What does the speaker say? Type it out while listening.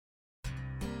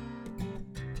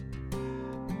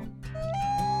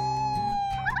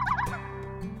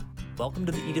Welcome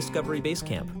to the eDiscovery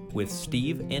Basecamp with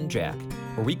Steve and Jack,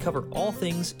 where we cover all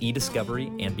things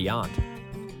eDiscovery and beyond.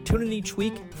 Tune in each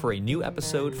week for a new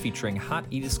episode featuring hot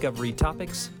eDiscovery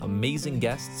topics, amazing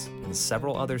guests, and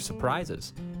several other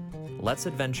surprises. Let's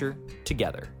adventure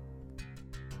together.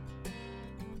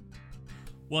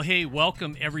 Well, hey,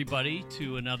 welcome everybody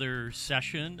to another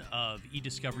session of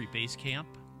eDiscovery Basecamp.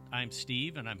 I'm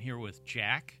Steve, and I'm here with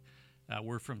Jack.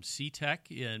 We're from C-TEQ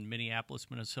in Minneapolis,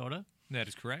 Minnesota. That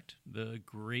is correct. The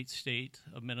great state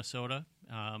of Minnesota.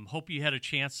 Hope you had a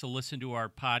chance to listen to our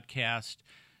podcast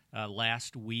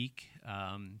last week.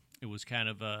 It was kind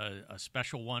of a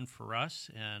special one for us,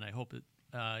 and I hope it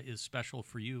is special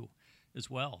for you as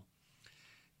well.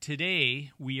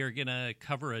 Today, we are going to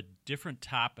cover a different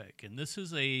topic, and this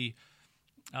is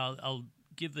I'll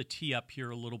give the tee up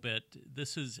here a little bit.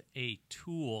 This is a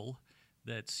tool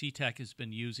that C-TEQ has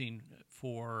been using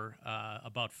for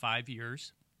about 5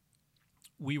 years.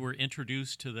 We were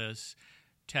introduced to this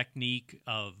technique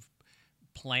of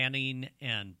planning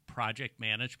and project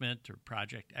management or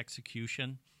project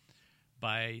execution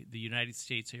by the United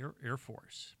States Air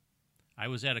Force. I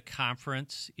was at a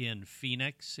conference in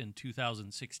Phoenix in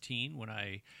 2016 when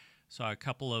I saw a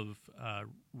couple of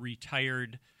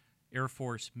retired Air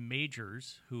Force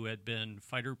majors who had been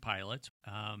fighter pilots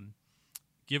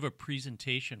give a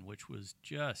presentation which was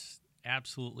just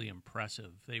absolutely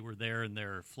impressive. They were there in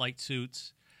their flight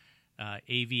suits,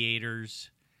 aviators.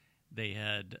 They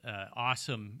had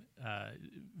awesome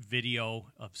video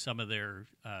of some of their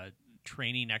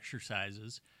training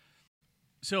exercises.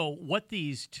 So what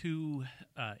these two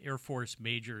Air Force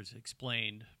majors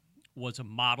explained was a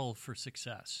model for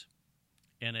success.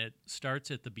 And it starts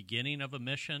at the beginning of a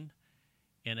mission,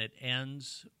 and it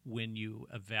ends when you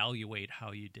evaluate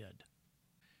how you did.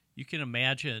 You can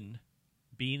imagine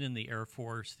being in the Air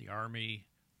Force, the Army,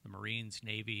 the Marines,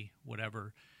 Navy,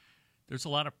 whatever. There's a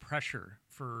lot of pressure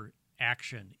for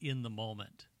action in the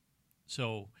moment.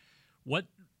 So what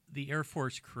the Air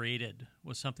Force created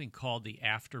was something called the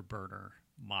Afterburner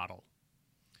Model.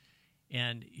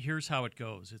 And here's how it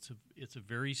goes. It's a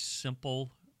very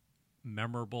simple,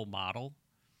 memorable model.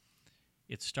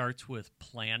 It starts with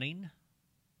planning.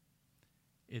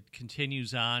 It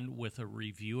continues on with a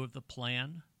review of the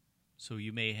plan. So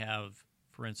you may have,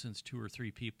 for instance, 2 or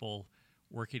 3 people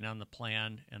working on the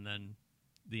plan, and then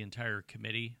the entire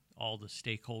committee, all the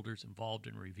stakeholders involved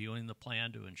in reviewing the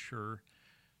plan to ensure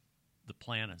the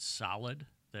plan is solid,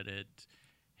 that it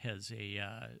has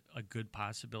a good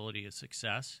possibility of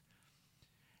success.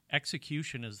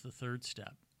 Execution is the third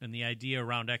step. And the idea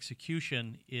around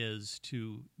execution is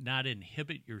to not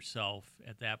inhibit yourself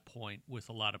at that point with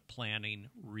a lot of planning,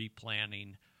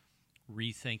 replanning,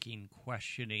 rethinking,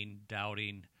 questioning,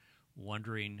 doubting,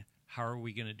 wondering, how are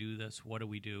we going to do this? What do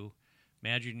we do?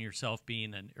 Imagine yourself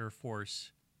being an Air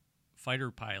Force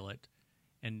fighter pilot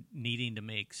and needing to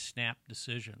make snap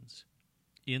decisions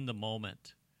in the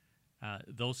moment.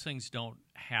 Those things don't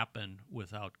happen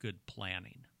without good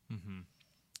planning. Mm-hmm.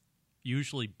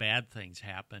 Usually bad things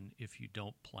happen if you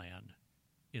don't plan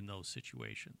in those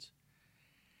situations.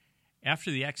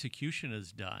 After the execution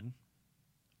is done,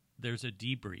 there's a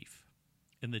debrief.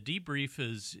 And the debrief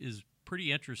is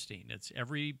pretty interesting. It's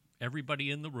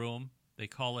everybody in the room. They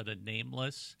call it a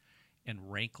nameless and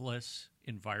rankless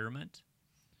environment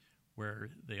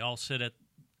where they all sit at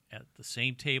the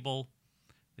same table.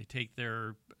 They take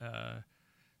their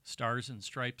stars and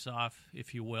stripes off,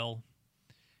 if you will,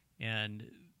 and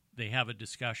they have a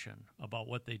discussion about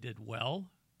what they did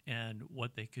well and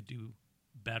what they could do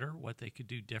better, what they could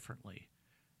do differently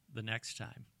the next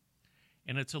time.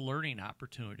 And it's a learning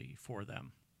opportunity for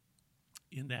them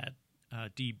in that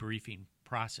debriefing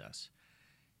process.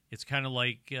 It's kind of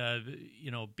like,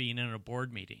 being in a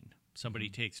board meeting. Somebody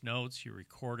takes notes, you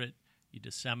record it, you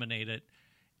disseminate it.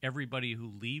 Everybody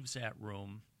who leaves that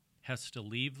room has to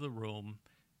leave the room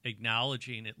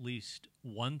acknowledging at least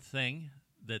one thing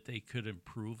that they could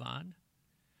improve on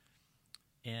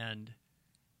and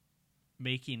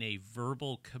making a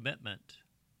verbal commitment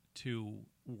to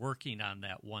working on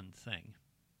that one thing.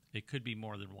 It could be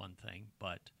more than one thing,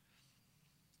 but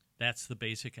that's the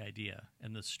basic idea.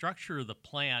 And the structure of the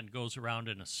plan goes around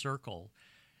in a circle,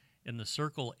 and the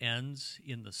circle ends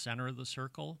in the center of the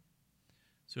circle.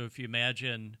 So if you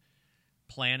imagine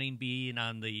planning being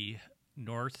on the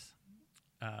north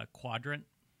quadrant,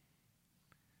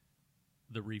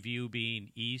 the review being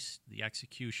east, the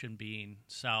execution being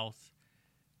south,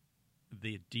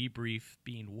 the debrief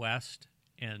being west.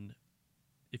 And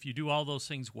if you do all those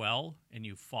things well and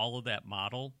you follow that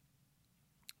model,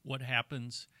 what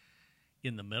happens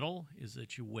in the middle is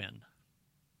that you win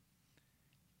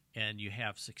and you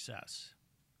have success.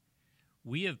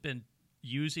 We have been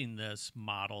using this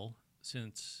model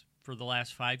for the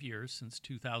last 5 years, since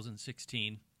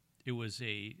 2016. It was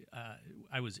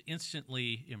I was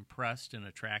instantly impressed and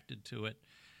attracted to it.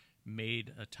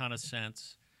 Made a ton of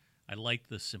sense. I liked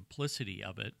the simplicity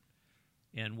of it.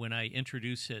 And when I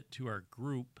introduced it to our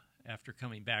group after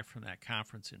coming back from that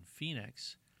conference in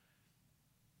Phoenix,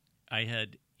 I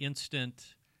had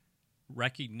instant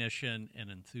recognition and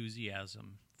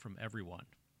enthusiasm from everyone.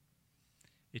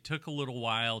 It took a little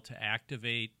while to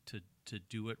activate, to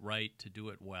do it right, to do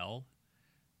it well,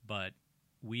 but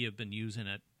we have been using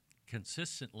it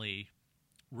consistently,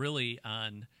 really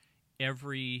on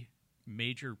every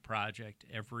major project,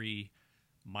 every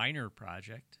minor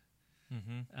project.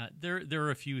 Mm-hmm. There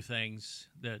are a few things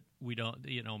that we don't,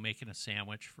 making a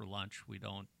sandwich for lunch, we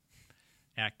don't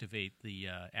activate the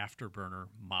Afterburner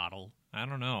model. I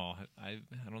don't know. I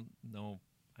don't know.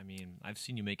 I mean, I've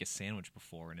seen you make a sandwich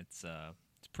before, and it's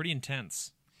pretty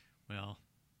intense. Well,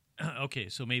 okay,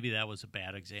 so maybe that was a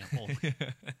bad example.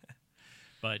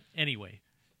 But anyway,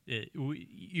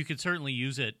 you could certainly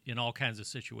use it in all kinds of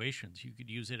situations. You could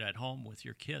use it at home with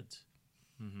your kids.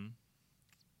 Mm-hmm.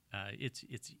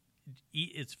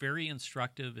 It's very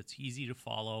instructive. It's easy to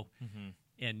follow, mm-hmm.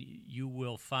 and you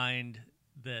will find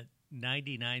that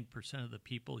 99% of the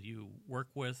people you work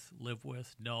with, live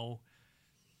with, know,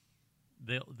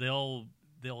 they'll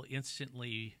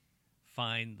instantly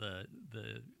find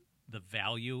the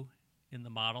value in the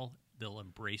model. They'll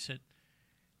embrace it,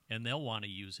 and they'll want to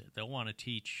use it. They'll want to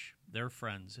teach their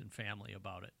friends and family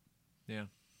about it.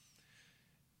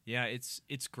 Yeah,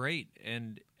 it's great.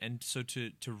 And so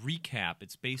to recap,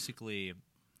 it's basically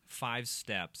 5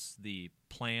 steps: the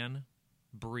plan,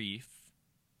 brief,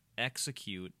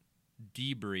 execute,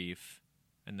 debrief,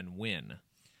 and then win.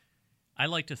 I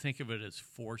like to think of it as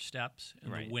 4 steps,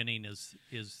 and right. The winning is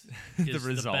the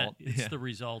result. It's the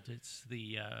result. It's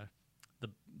the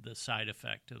side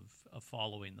effect of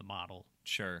following the model.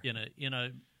 Sure.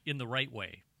 In the right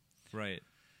way. Right.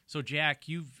 So Jack,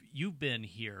 you've been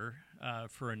here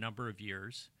for a number of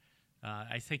years.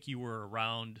 I think you were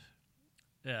around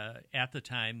at the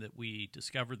time that we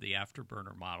discovered the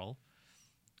Afterburner model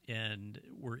and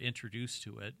were introduced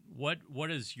to it. What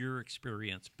has your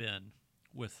experience been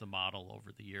with the model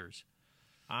over the years?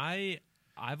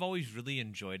 I've always really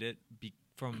enjoyed it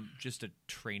from just a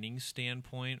training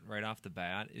standpoint right off the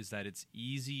bat, is that it's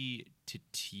easy to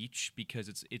teach because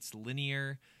it's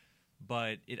linear,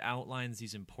 but it outlines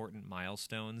these important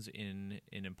milestones in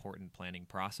an important planning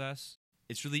process.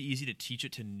 It's really easy to teach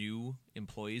it to new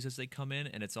employees as they come in,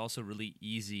 and it's also really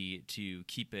easy to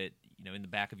keep it, in the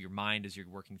back of your mind as you're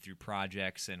working through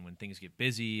projects, and when things get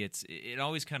busy, it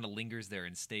always kind of lingers there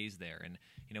and stays there. And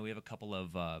we have a couple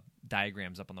of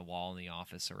diagrams up on the wall in the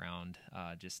office around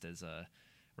just as a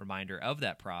reminder of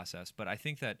that process. But I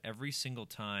think that every single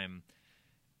time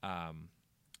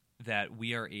that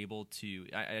we are able to,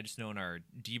 I just know in our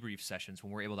debrief sessions,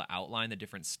 when we're able to outline the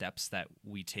different steps that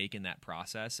we take in that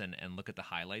process and look at the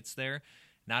highlights there,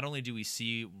 not only do we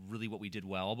see really what we did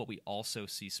well, but we also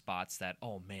see spots that,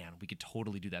 oh man, we could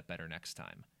totally do that better next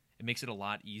time. It makes it a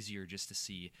lot easier just to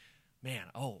see, man,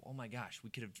 oh my gosh,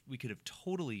 we could have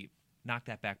totally knocked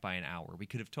that back by an hour. We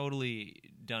could have totally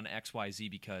done XYZ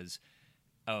because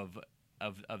of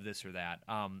this or that.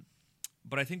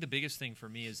 But I think the biggest thing for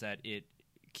me is that it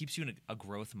keeps you in a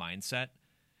growth mindset.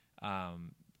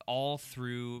 All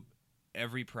through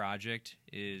every project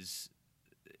is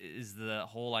the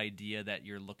whole idea that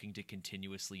you're looking to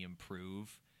continuously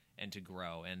improve and to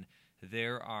grow. And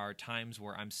there are times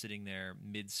where I'm sitting there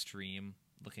midstream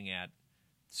looking at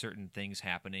certain things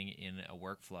happening in a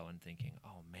workflow and thinking,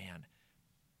 oh man,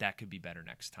 that could be better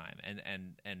next time.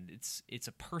 And it's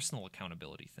a personal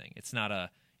accountability thing. It's not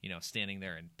a standing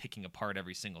there and picking apart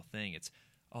every single thing. It's,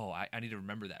 oh, I need to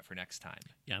remember that for next time.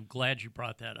 Yeah, I'm glad you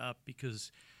brought that up,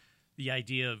 because the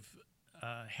idea of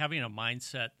having a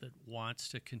mindset that wants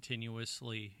to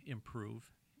continuously improve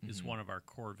is one of our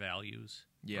core values,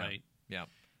 right? Yeah.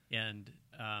 And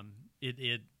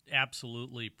it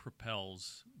absolutely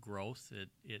propels growth.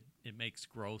 It makes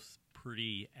growth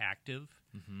pretty active.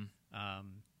 Mm-hmm.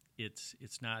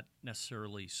 It's not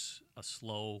necessarily a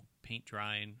slow paint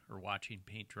drying or watching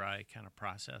paint dry kind of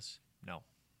process. No.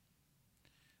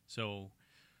 So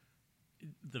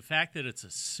the fact that it's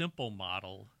a simple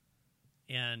model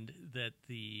and that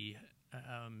the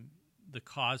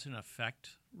cause and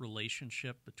effect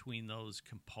relationship between those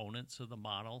components of the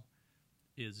model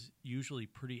is usually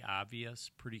pretty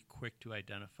obvious, pretty quick to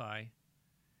identify.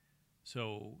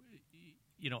 So,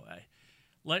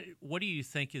 what do you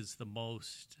think is the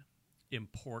most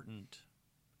important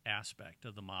aspect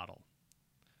of the model?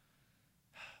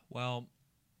 Well,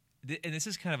 and this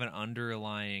is kind of an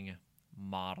underlying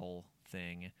model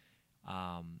thing.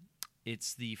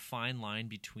 It's the fine line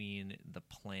between the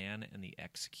plan and the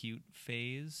execute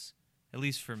phase, at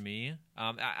least for me.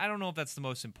 I don't know if that's the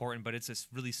most important, but it's a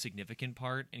really significant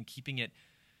part in keeping it.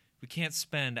 We can't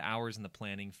spend hours in the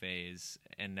planning phase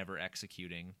and never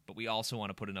executing, but we also want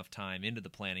to put enough time into the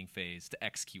planning phase to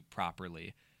execute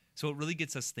properly. So it really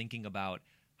gets us thinking about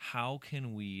how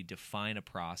can we define a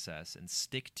process and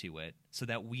stick to it so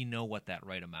that we know what that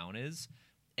right amount is.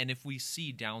 And if we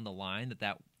see down the line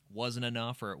that wasn't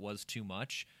enough or it was too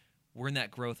much, we're in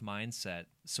that growth mindset,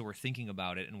 so we're thinking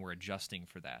about it and we're adjusting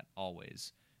for that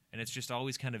always. And it's just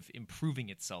always kind of improving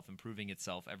itself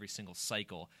every single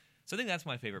cycle. So I think that's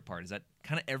my favorite part, is that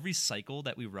kind of every cycle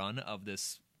that we run of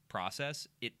this process,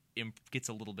 it gets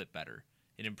a little bit better.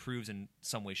 It improves in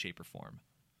some way, shape, or form.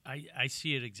 I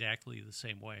see it exactly the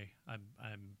same way. I'm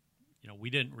we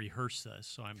didn't rehearse this,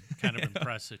 so I'm kind of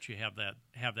impressed that you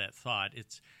have that thought.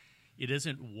 It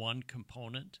isn't one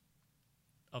component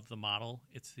of the model;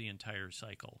 it's the entire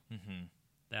cycle. Mm-hmm.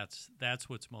 That's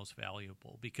what's most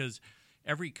valuable, because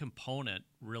every component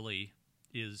really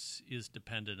is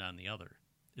dependent on the other.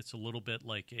 It's a little bit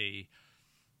like a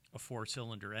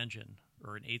 4-cylinder engine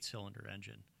or an 8-cylinder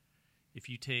engine. If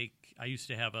you take, I used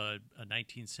to have a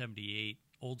 1978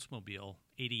 Oldsmobile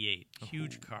 88,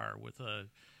 huge car with a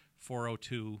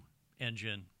 402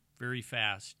 engine, very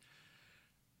fast.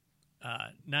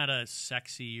 Not a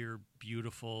sexy or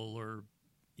beautiful or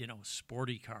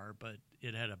sporty car, but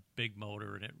it had a big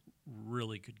motor and it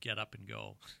really could get up and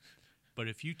go. But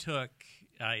if you took,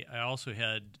 I also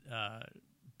had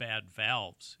bad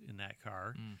valves in that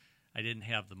car. I didn't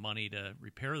have the money to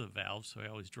repair the valves, so I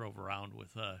always drove around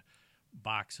with a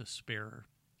box of spare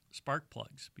spark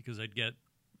plugs, because I'd get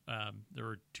there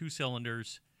were 2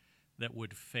 cylinders that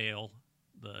would fail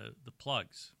the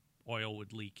plugs. Oil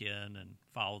would leak in and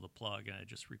foul the plug, and I'd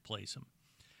just replace them.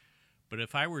 But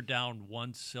if I were down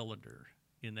 1 cylinder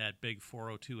in that big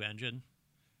 402 engine,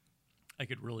 I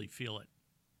could really feel it.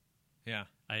 Yeah.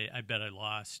 I bet I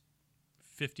lost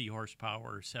 50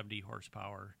 horsepower, 70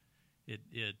 horsepower.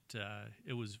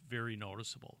 It was very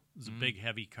noticeable. It was a big,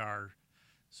 heavy car,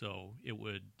 so it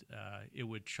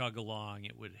would chug along.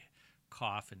 It would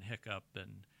cough and hiccup,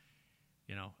 and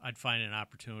I'd find an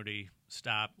opportunity,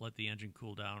 stop, let the engine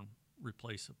cool down,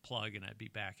 replace the plug, and I'd be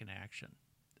back in action.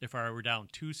 If I were down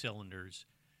 2 cylinders,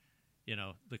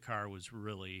 the car was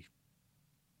really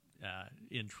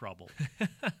in trouble.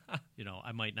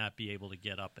 I might not be able to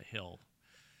get up a hill,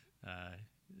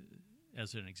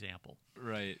 as an example.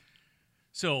 Right.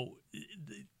 So,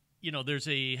 there's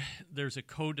a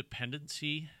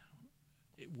codependency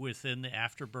within the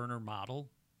Afterburner model,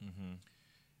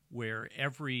 where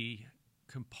every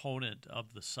component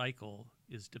of the cycle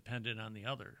is dependent on the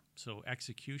other. So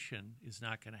execution is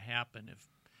not going to happen if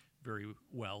the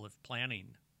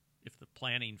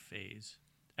planning phase,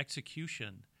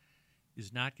 execution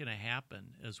is not going to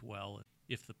happen as well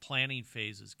if the planning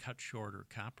phase is cut short or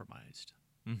compromised.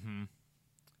 Mm-hmm.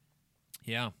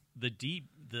 Yeah.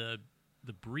 The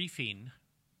briefing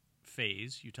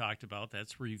phase you talked about,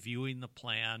 that's reviewing the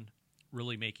plan,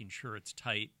 really making sure it's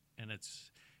tight and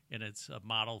it's a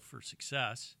model for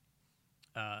success,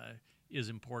 is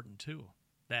important too.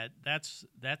 That's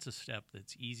a step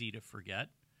that's easy to forget,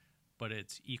 but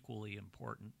it's equally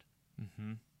important.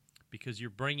 Mm-hmm. Because you're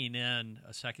bringing in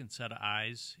a second set of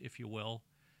eyes, if you will,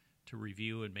 to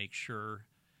review and make sure.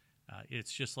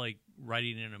 It's just like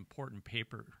writing an important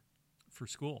paper for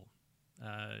school.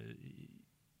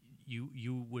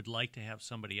 You would like to have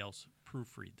somebody else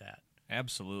proofread that.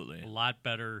 Absolutely. A lot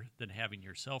better than having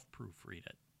yourself proofread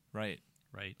it. Right.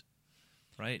 Right.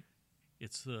 Right.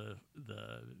 It's the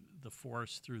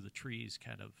forest through the trees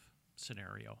kind of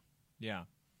scenario. Yeah.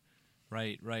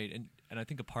 Right. And I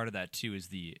think a part of that too is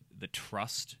the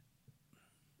trust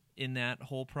in that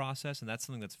whole process, and that's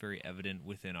something that's very evident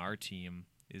within our team,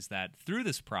 is that through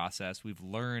this process we've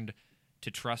learned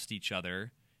to trust each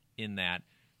other in that,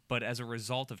 but as a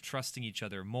result of trusting each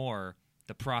other more,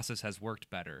 the process has worked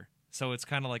better. So it's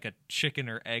kind of like a chicken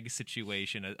or egg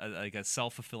situation, like a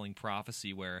self-fulfilling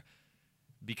prophecy where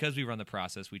because we run the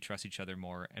process, we trust each other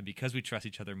more, and because we trust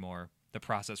each other more, the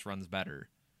process runs better.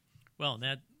 Well,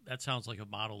 that sounds like a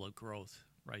model of growth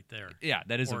right there. Yeah,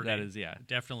 that is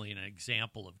definitely an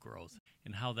example of growth,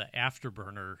 and how the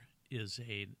Afterburner is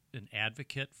an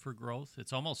advocate for growth.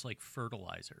 It's almost like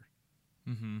fertilizer.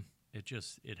 Mm-hmm.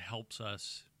 It helps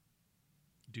us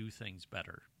do things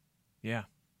better. Yeah.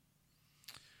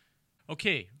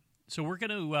 Okay, so we're going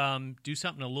to do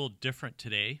something a little different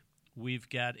today. We've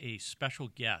got a special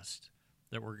guest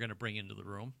that we're going to bring into the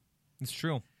room. It's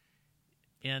true.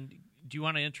 And do you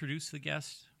want to introduce the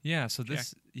guest? Yeah, so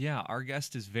our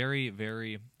guest is very,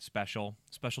 very special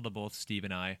to both Steve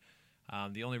and I.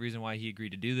 The only reason why he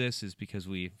agreed to do this is because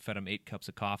we fed him 8 cups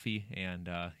of coffee, and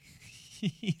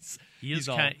he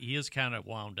is kind of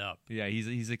wound up. Yeah,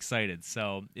 he's excited.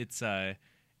 So it's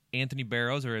Anthony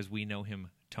Barrows, or as we know him,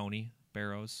 Tony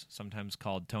Barrows, sometimes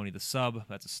called Tony the Sub.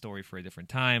 That's a story for a different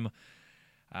time.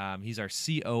 He's our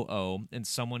COO and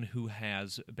someone who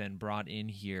has been brought in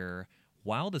here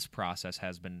while this process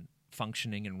has been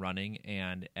functioning and running,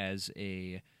 and as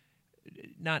a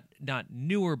not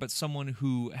newer, but someone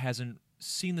who hasn't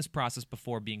seen this process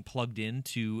before being plugged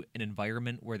into an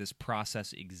environment where this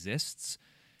process exists.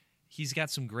 He's got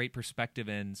some great perspective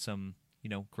and some,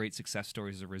 great success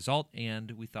stories as a result,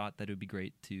 and we thought that it would be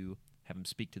great to have him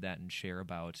speak to that and share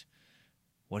about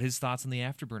what his thoughts on the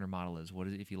Afterburner model is.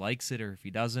 If he likes it or if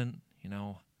he doesn't,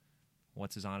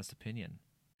 what's his honest opinion.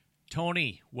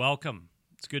 Tony, welcome.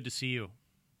 It's good to see you.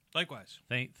 Likewise.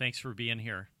 Thanks for being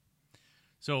here.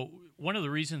 So one of the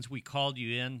reasons we called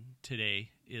you in today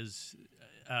is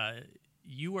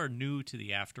you are new to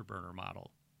the Afterburner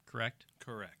model, correct?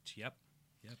 Correct. Yep.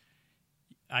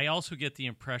 I also get the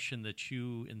impression that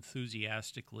you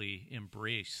enthusiastically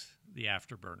embrace the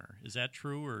Afterburner. Is that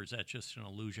true, or is that just an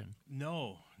illusion?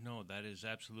 No, that is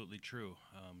absolutely true.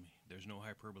 There's no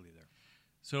hyperbole there.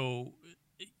 So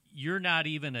you're not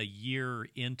even a year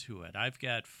into it. I've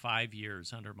got 5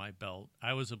 years under my belt.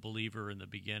 I was a believer in the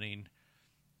beginning,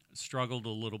 struggled a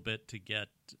little bit to get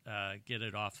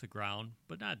it off the ground,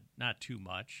 but not too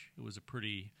much. It was a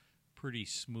pretty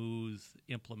smooth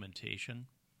implementation,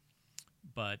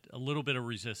 but a little bit of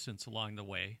resistance along the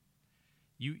way.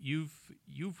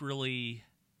 You've really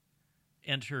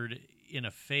entered in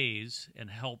a phase and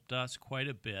helped us quite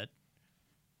a bit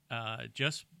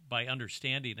just by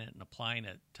understanding it and applying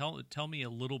it. Tell me a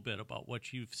little bit about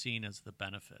what you've seen as the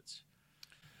benefits.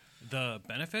 The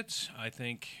benefits,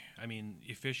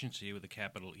 efficiency with a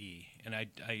capital E. And I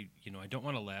don't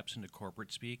want to lapse into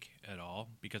corporate speak at all,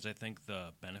 because I think the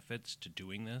benefits to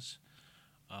doing this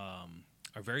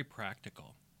are very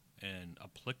practical and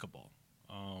applicable.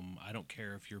 I don't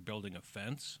care if you're building a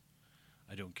fence.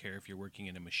 I don't care if you're working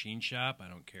in a machine shop. I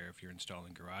don't care if you're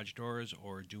installing garage doors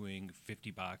or doing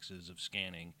 50 boxes of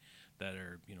scanning that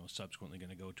are, subsequently going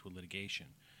to go to a litigation.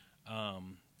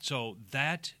 So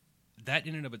that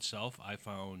in and of itself, I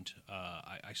found,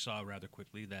 I saw rather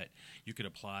quickly that you could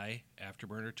apply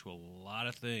Afterburner to a lot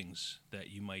of things that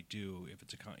you might do if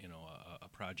it's a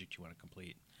project you want to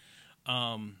complete.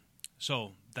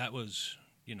 So that was,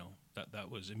 that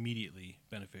was immediately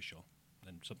beneficial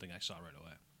and something I saw right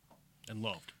away and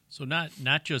loved. So not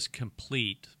just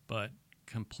complete, but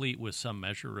complete with some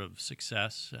measure of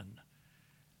success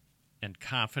and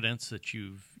confidence that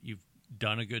you've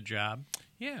done a good job.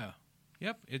 Yeah.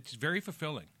 Yep. It's very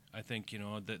fulfilling. I think,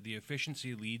 the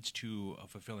efficiency leads to a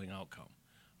fulfilling outcome.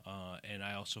 And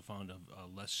I also found a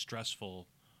less stressful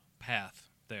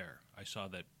path there. I saw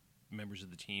that members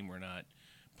of the team were not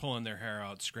pulling their hair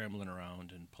out, scrambling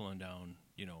around, and pulling down,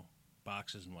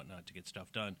 boxes and whatnot to get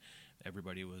stuff done.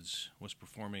 Everybody was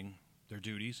performing their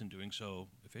duties and doing so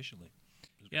efficiently.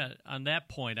 Yeah, on that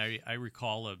point, I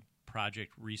recall a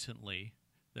project recently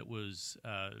that was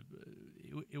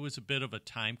it was a bit of a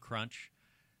time crunch.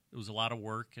 It was a lot of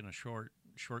work in a short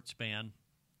span.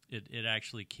 It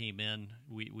actually came in.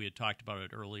 We had talked about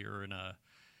it earlier in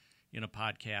a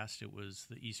podcast. It was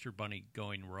the Easter Bunny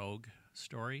going rogue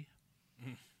story.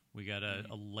 We got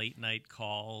a late night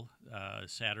call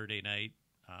Saturday night,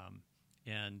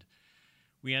 and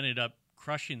we ended up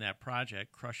crushing that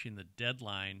project, crushing the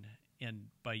deadline. And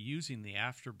by using the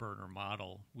Afterburner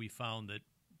model, we found that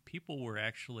people were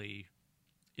actually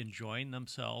enjoying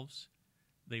themselves.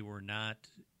 They were not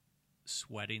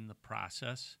sweating the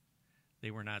process. They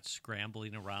were not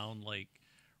scrambling around like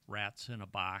rats in a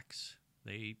box.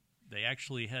 They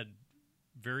actually had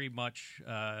very much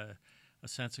a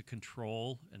sense of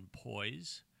control and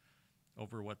poise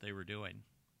over what they were doing.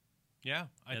 Yeah,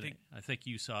 I think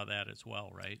you saw that as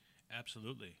well, right?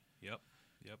 Absolutely. Yep.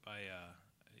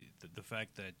 The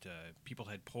fact that people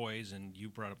had poise, and you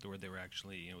brought up the word they were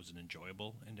actually, it was an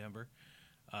enjoyable endeavor.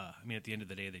 At the end of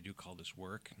the day, they do call this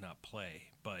work, not play.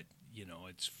 But,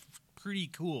 it's pretty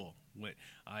cool.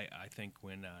 I think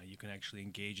when you can actually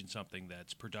engage in something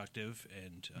that's productive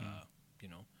and,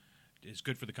 is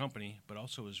good for the company, but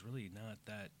also is really not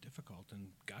that difficult. And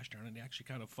gosh darn it, actually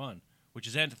kind of fun, which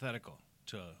is antithetical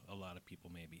to a lot of people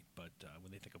maybe, but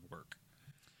when they think of work.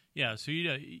 Yeah, so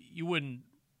you wouldn't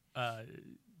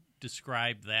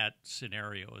describe that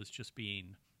scenario as just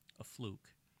being a fluke.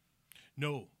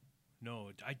 No,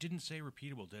 I didn't say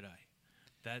repeatable, did I?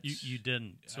 That's You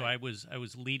didn't. So I was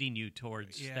leading you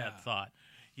towards that thought.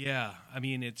 Yeah, I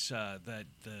mean it's that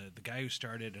the guy who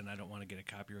started, and I don't want to get a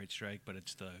copyright strike, but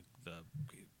it's the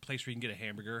place where you can get a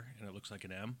hamburger and it looks like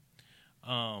an M.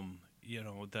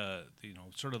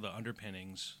 Sort of the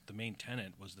underpinnings. The main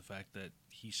tenet was the fact that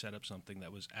he set up something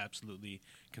that was absolutely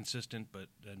consistent, but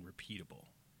then repeatable.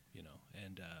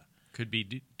 And Could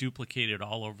be duplicated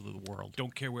all over the world.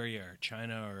 Don't care where you are,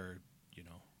 China or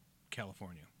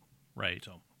California. Right.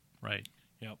 So, right.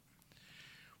 Yep.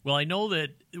 Well, I know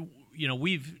that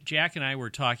Jack and I were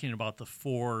talking about the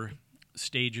 4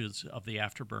 stages of the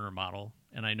Afterburner model,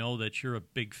 and I know that you're a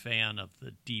big fan of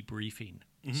the debriefing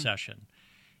session.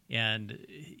 And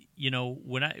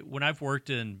when I've worked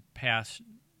in past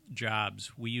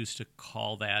jobs, we used to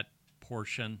call that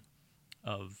portion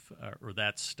of or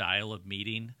that style of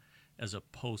meeting as a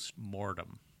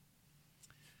post-mortem.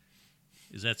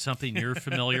 Is that something you're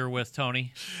familiar with,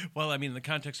 Tony? Well, I mean, in the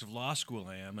context of law school,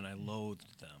 I am, and I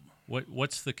loathed them.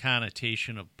 What's the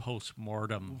connotation of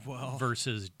post-mortem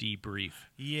versus debrief?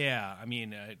 Yeah, I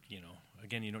mean,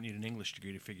 again, you don't need an English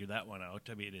degree to figure that one out.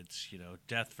 I mean, it's,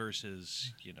 death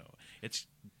versus, it's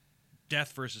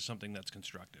death versus something that's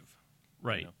constructive.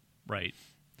 Right, right.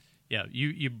 Yeah,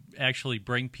 you actually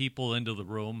bring people into the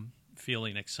room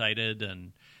feeling excited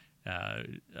and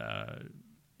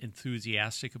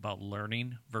enthusiastic about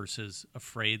learning versus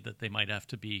afraid that they might have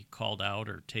to be called out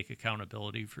or take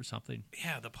accountability for something.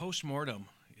 Yeah, the post-mortem,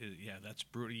 that's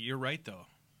brutal. You're right, though.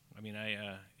 I mean,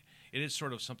 it is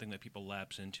sort of something that people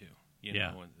lapse into,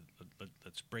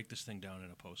 let's break this thing down in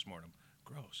a post-mortem.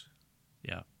 Gross.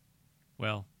 Yeah.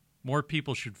 Well, more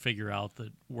people should figure out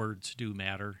that words do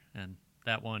matter, and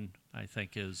that one, I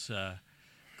think, is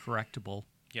correctable.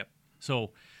 Yep.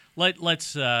 So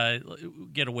let's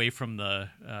get away from the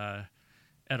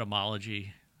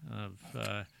etymology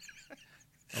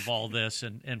of all this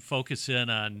and focus in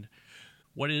on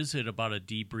what is it about a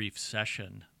debrief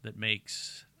session that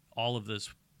makes all of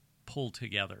this pull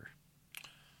together?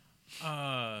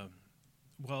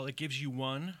 Well, it gives you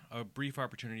a brief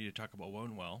opportunity to talk about what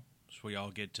went well. So we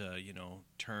all get to,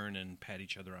 turn and pat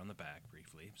each other on the back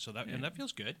briefly. So that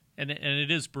feels good. And it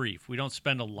is brief. We don't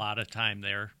spend a lot of time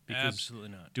there. Because absolutely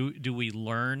not. Do we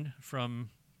learn from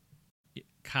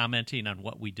commenting on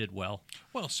what we did well?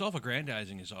 Well,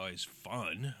 self-aggrandizing is always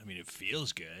fun. I mean, it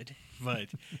feels good, but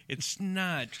it's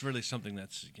not really something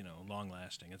that's,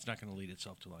 long-lasting. It's not going to lead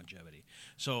itself to longevity.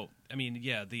 So, I mean,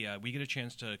 we get a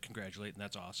chance to congratulate, and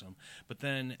that's awesome. But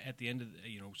then at the end of,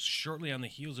 shortly on the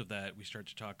heels of that, we start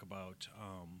to talk about,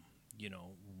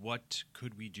 what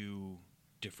could we do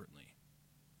differently?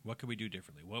 What could we do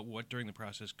differently? What during the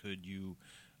process could you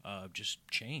just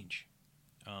change?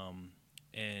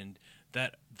 And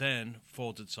that then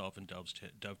folds itself and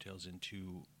dovetails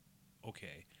into,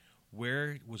 okay,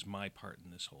 where was my part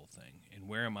in this whole thing, and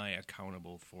where am I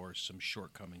accountable for some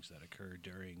shortcomings that occurred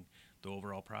during the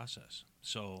overall process?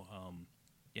 So,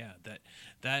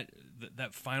 that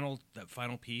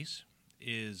final piece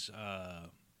is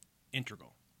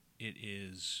integral. It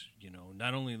is,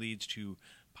 not only leads to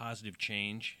positive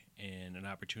change and an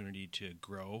opportunity to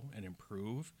grow and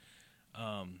improve.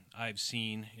 I've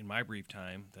seen in my brief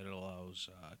time that it allows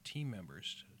team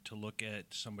members to look at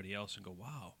somebody else and go,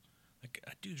 wow,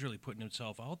 that dude's really putting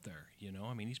himself out there,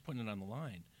 I mean, he's putting it on the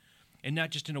line. And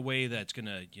not just in a way that's going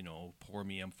to, poor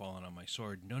me, I'm falling on my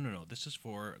sword. No, this is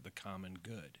for the common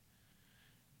good,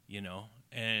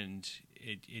 and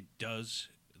it does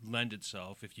lend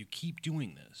itself, if you keep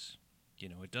doing this,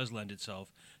 it does lend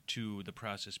itself to the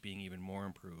process being even more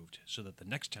improved so that the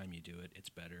next time you do it, it's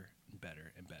better and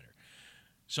better and better.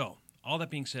 So, all that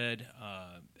being said,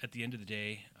 at the end of the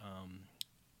day,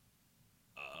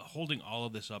 holding all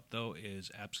of this up, though,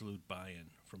 is absolute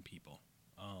buy-in from people.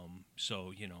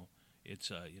 So,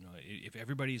 it's, if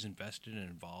everybody's invested and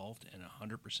involved and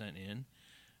 100% in,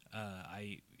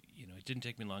 it didn't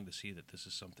take me long to see that this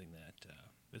is something that,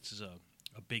 this is a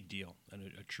big deal and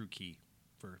a true key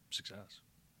for success.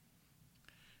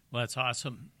 Well, that's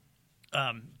awesome.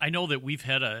 I know that we've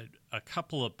had a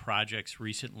couple of projects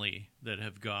recently that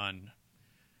have gone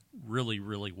really,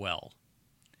 really well.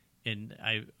 And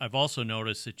I've also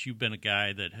noticed that you've been a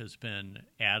guy that has been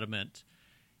adamant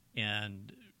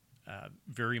and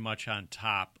very much on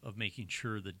top of making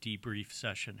sure the debrief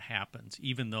session happens,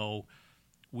 even though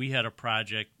we had a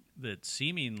project that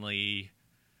seemingly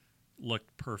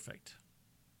looked perfect.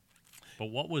 But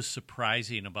what was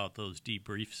surprising about those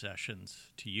debrief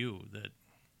sessions to you that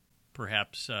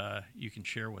perhaps you can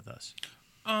share with us?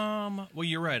 Well,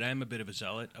 you're right. I'm a bit of a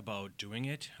zealot about doing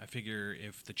it. I figure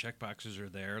if the checkboxes are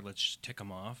there, let's just tick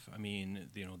them off. I mean,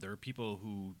 there are people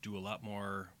who do a lot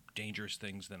more dangerous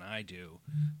things than I do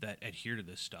that adhere to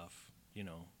this stuff,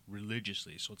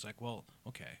 religiously. So it's like, well,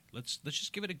 okay, let's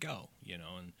just give it a go,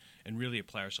 and really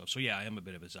apply ourselves. So yeah, I am a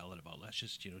bit of a zealot about let's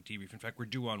just, debrief. In fact, we're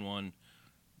due on one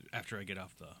after I get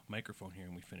off the microphone here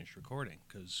and we finish recording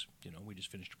because, we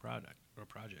just finished a project.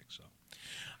 So,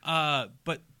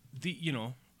 but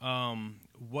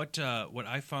what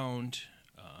I found,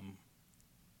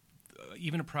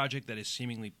 even a project that is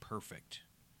seemingly perfect,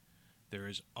 there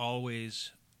is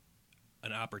always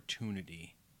an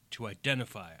opportunity to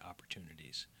identify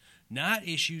opportunities, not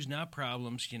issues, not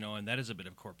problems, and that is a bit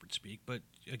of corporate speak. But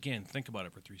again, think about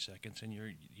it for 3 seconds, and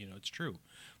it's true.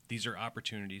 These are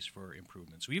opportunities for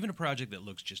improvement. So even a project that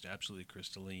looks just absolutely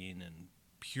crystalline and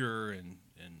pure and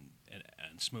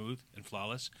smooth and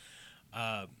flawless,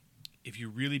 if you're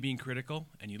really being critical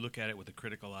and you look at it with a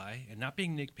critical eye and not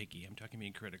being nitpicky, I'm talking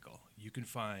being critical, you can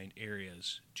find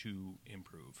areas to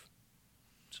improve.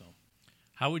 So,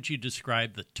 how would you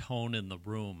describe the tone in the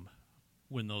room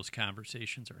when those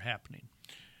conversations are happening?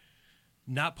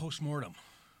 Not post-mortem.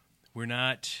 We're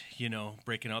not,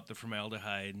 breaking out the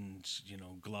formaldehyde and,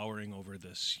 glowering over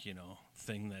this,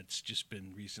 thing that's just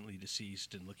been recently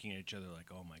deceased and looking at each other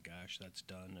like, oh my gosh, that's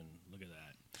done, and look at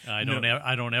that. I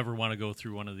don't ever want to go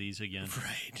through one of these again.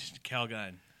 Right,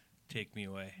 Calgon, take me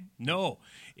away. No,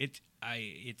 it's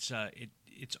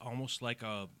almost like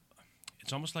a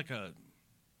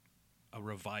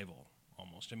revival.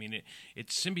 Almost. I mean,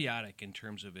 it's symbiotic in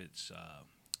terms of its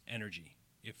energy.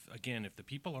 If the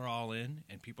people are all in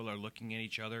and people are looking at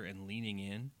each other and leaning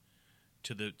in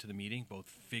to the meeting, both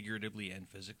figuratively and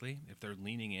physically, if they're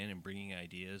leaning in and bringing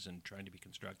ideas and trying to be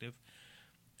constructive,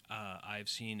 I've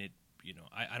seen it.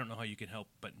 I don't know how you can help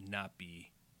but not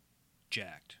be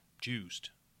jacked, juiced,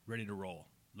 ready to roll.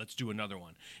 Let's do another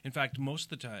one. In fact, most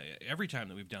of the time, every time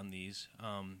that we've done these,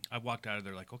 I've walked out of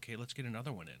there like, okay, let's get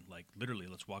another one in. Like literally,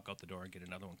 let's walk out the door and get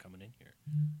another one coming in here.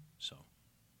 So.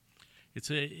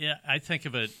 I think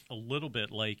of it a little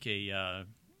bit like a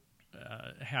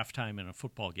halftime in a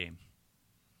football game.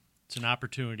 It's an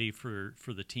opportunity for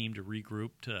the team to regroup,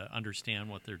 to understand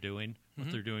what they're doing,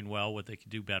 what they're doing well, what they could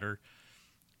do better,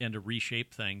 and to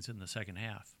reshape things in the second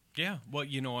half. Yeah, well,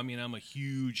 I'm a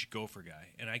huge Gopher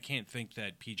guy, and I can't think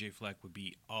that PJ Fleck would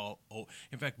be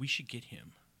in fact, we should get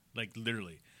him, like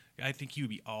literally. I think he would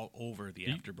be all over the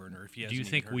Afterburner if he hasn't. Do you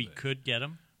think we could get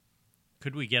him?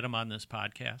 Could we get him on this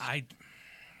podcast? I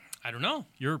don't know.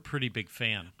 You're a pretty big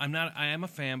fan. I'm not. I am a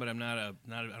fan, but I'm not a.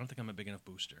 I don't think I'm a big enough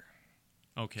booster.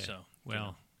 Okay. So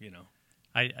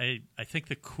I think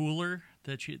the cooler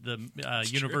that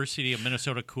University of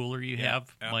Minnesota cooler you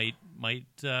have might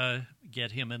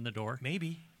get him in the door.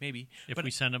 Maybe. If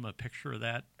we send him a picture of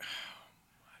that.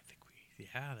 I think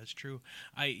that's true.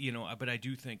 But I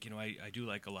do think I do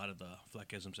like a lot of the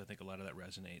Fleckisms. I think a lot of that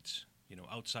resonates.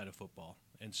 Outside of football.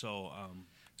 And so,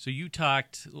 so you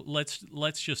talked.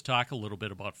 Let's just talk a little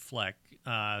bit about Fleck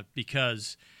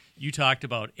because you talked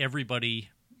about everybody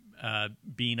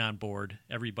being on board,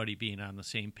 everybody being on the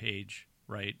same page,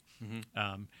 right?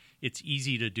 Mm-hmm. It's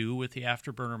easy to do with the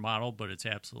Afterburner model, but it's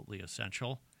absolutely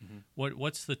essential. Mm-hmm.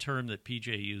 What's the term that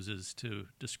PJ uses to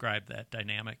describe that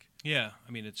dynamic? Yeah,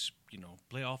 I mean it's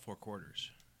play all 4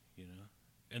 quarters,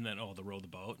 and then the row the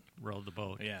boat. Row the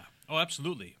boat. Yeah. Oh,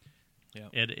 absolutely. Yeah.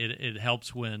 It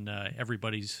helps when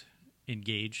everybody's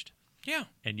engaged. Yeah.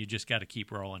 And you just got to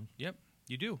keep rolling. Yep,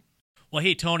 you do. Well,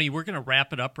 hey, Tony, we're going to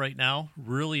wrap it up right now.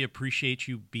 Really appreciate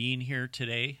you being here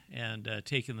today and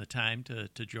taking the time to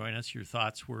join us. Your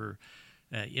thoughts were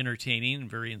entertaining and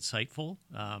very insightful.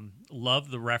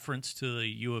 Love the reference to the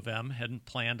U of M. Hadn't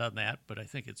planned on that, but I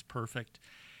think it's perfect.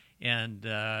 And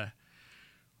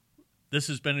this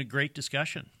has been a great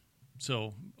discussion.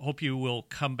 So hope you will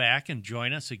come back and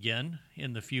join us again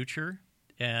in the future.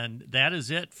 And that is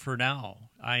it for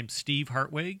now. I'm Steve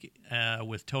Hartwig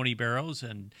with Tony Barrows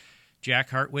and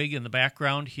Jack Hartwig in the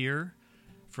background here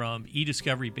from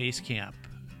eDiscovery Basecamp.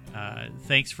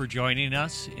 Thanks for joining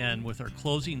us. And with our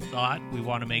closing thought, we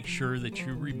want to make sure that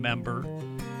you remember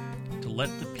to let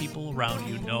the people around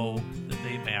you know that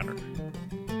they matter.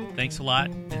 Thanks a lot,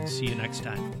 and see you next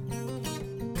time.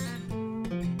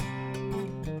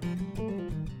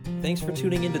 Thanks for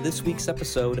tuning into this week's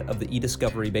episode of the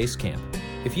eDiscovery Basecamp.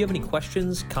 If you have any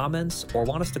questions, comments, or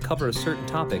want us to cover a certain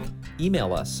topic,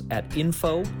 email us at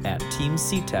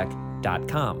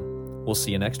info@teamctech.com. We'll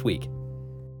see you next week.